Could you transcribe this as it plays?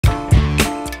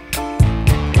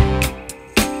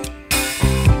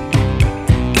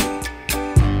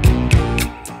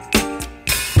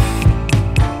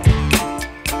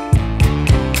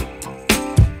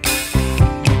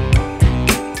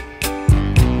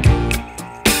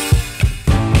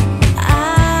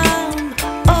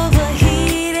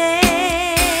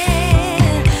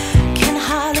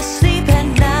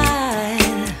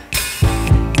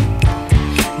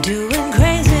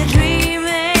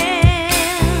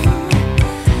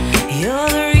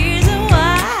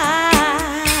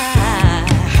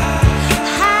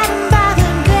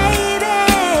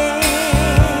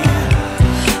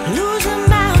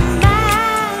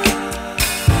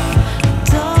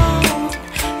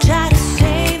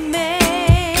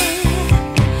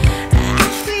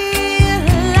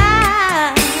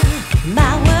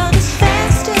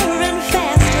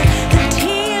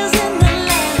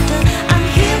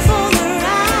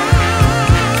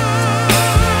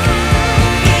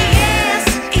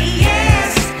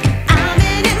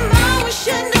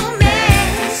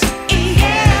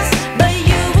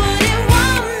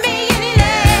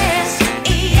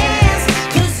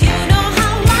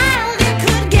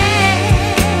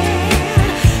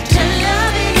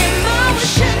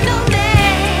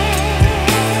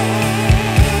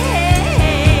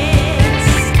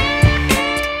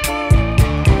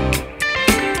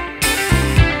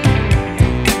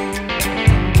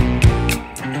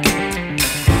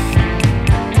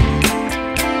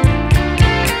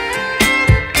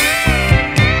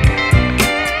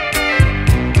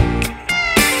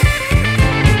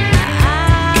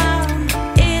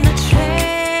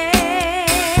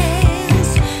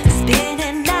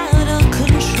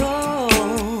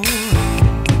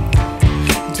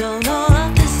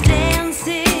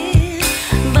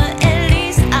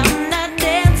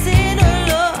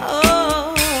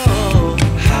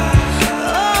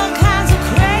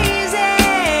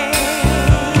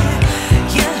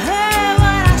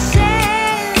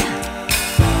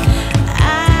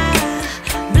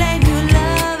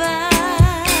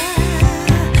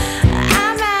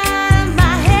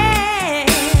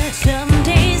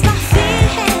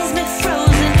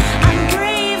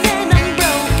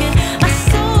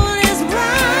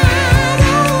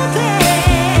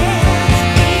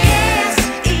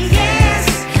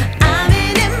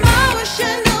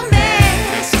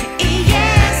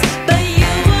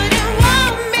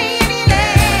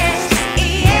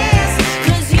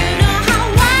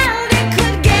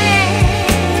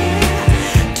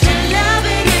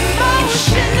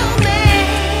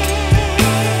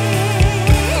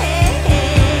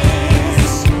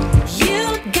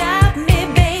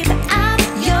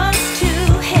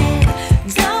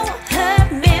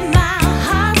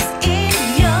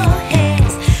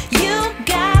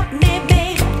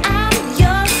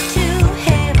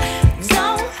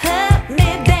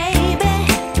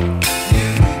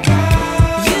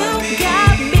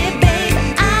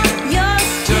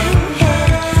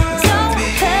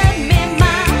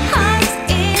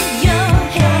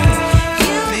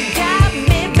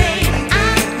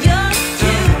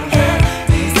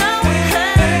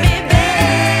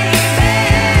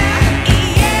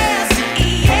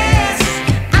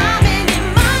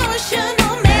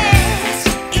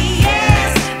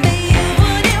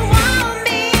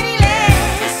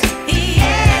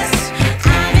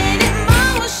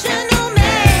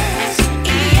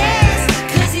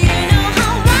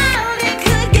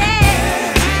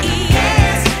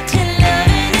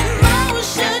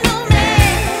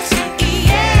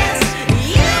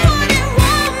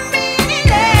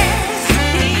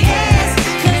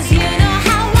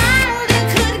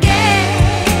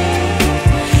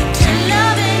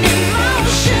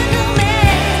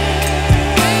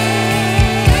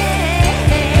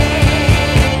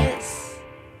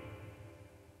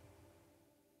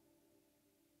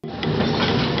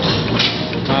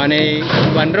Manay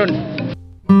Bandron.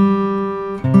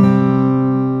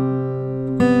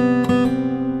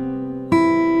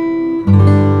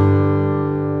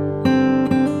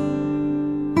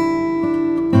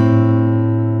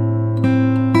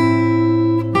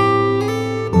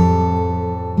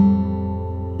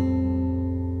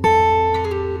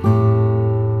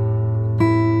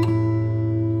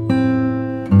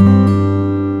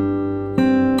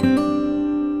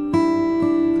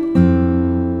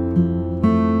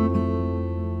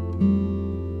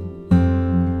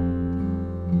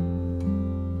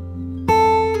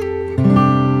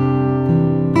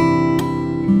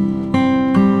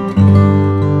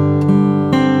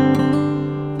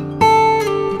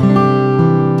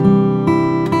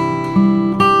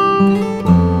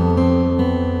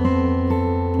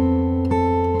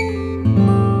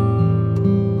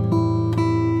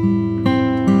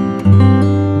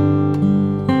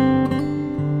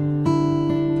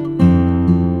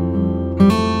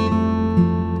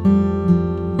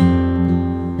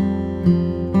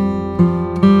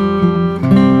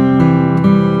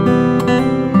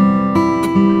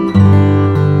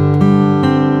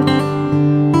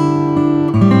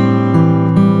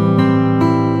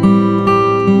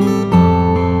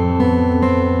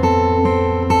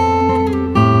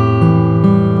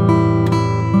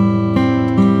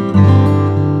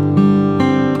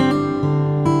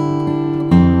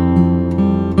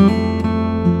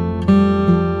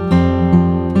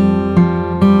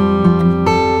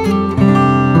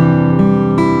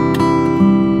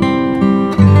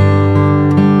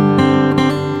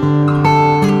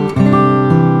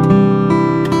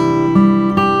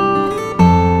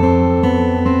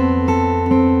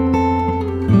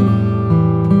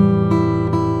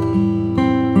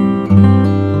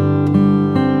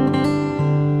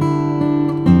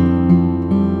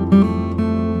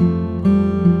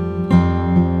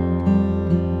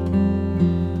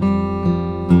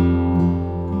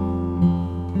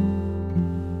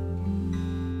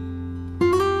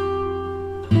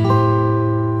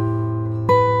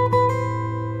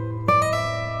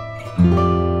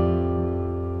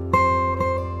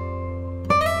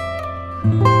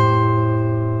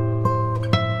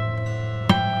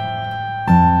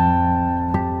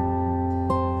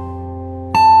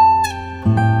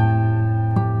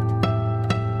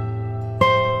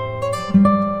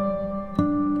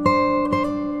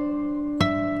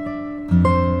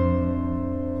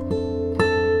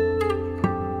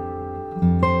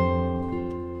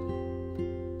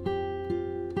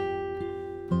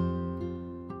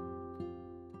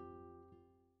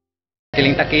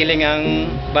 Takiling ang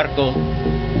barko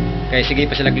kay sige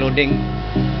pa sila loading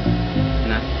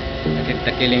na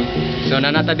takiling so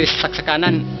nanata di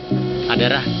saksakanan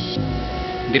adara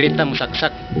dirita mo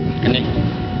saksak kani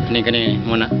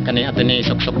muna kani ato ni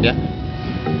sok dia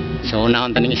so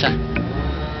unahon taning isa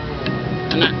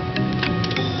ana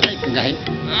ay kagahi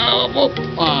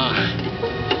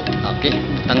okay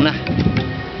butang na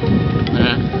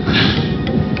ana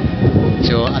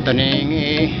so ato ning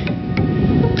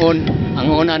ang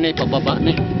una ni pababa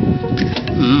ni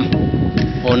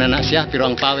una na siya pero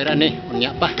ang power ani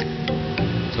unya pa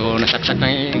so nasaksak na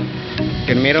yung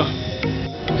pirmero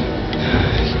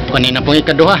kanina pong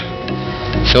ikaduha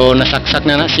so nasaksak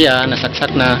na siya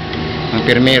nasaksak na ang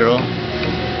pirmero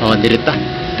dirita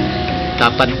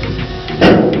tapad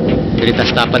dirita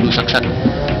sa tapad mo saksak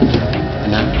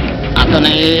na ato na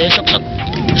isok-sok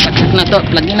saksak na to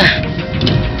lagi na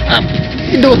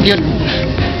idot yun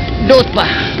dot pa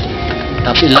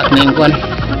tapi ilak na yung kuhan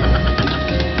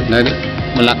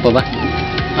malak pa ba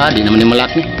di naman yung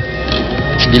malak ni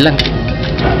sige lang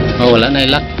wala na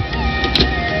ilak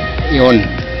yun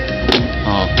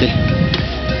okay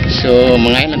so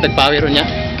mga yun ang tag-power niya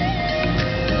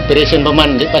operation pa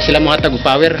man di pa sila mahatag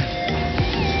power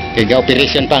kaya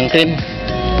operation pa ang crane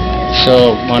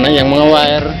so mana yung mga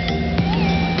wire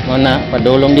mana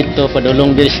padulong dito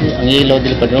padulong dito ang ilaw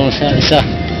dito padulong sa isa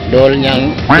dol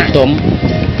niyang itom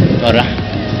para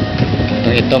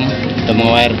itong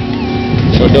mga wire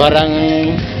so doarang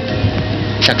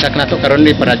saksak na to karon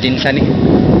di para dinsa ni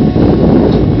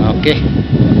okay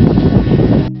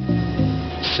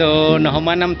so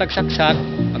nahumanam tagsaksak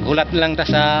maghulat lang ta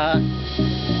sa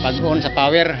pag-on sa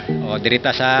power o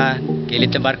dirita sa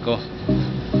kilid sa barko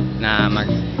na mag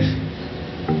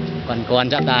kuan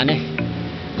sa tani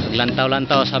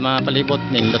lantaw-lantaw sa mga palibot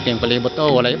nindot yung palibot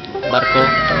wala yung barko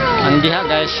ang diha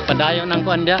guys padayon ng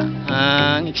kuan dia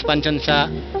ang expansion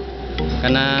sa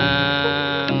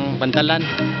kanang pantalan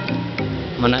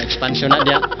mana expansion na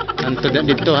dia hantod na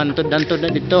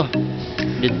dito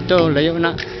dito layo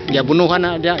na yabunuhan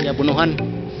na dia yabunuhan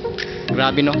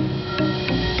grabe no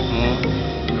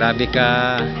Grabe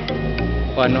ka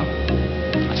kuan no.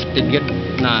 Astig yun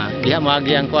na diha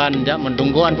maagi ang kuan diha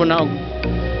mandungguan po na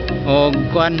og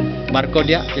kuan barko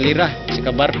diha kilira si ka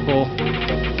barko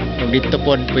og dito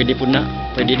po pwede po na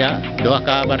pwede na duha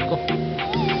ka barko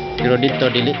pero dito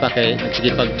dili pa kay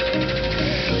nagsige pag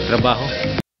trabaho.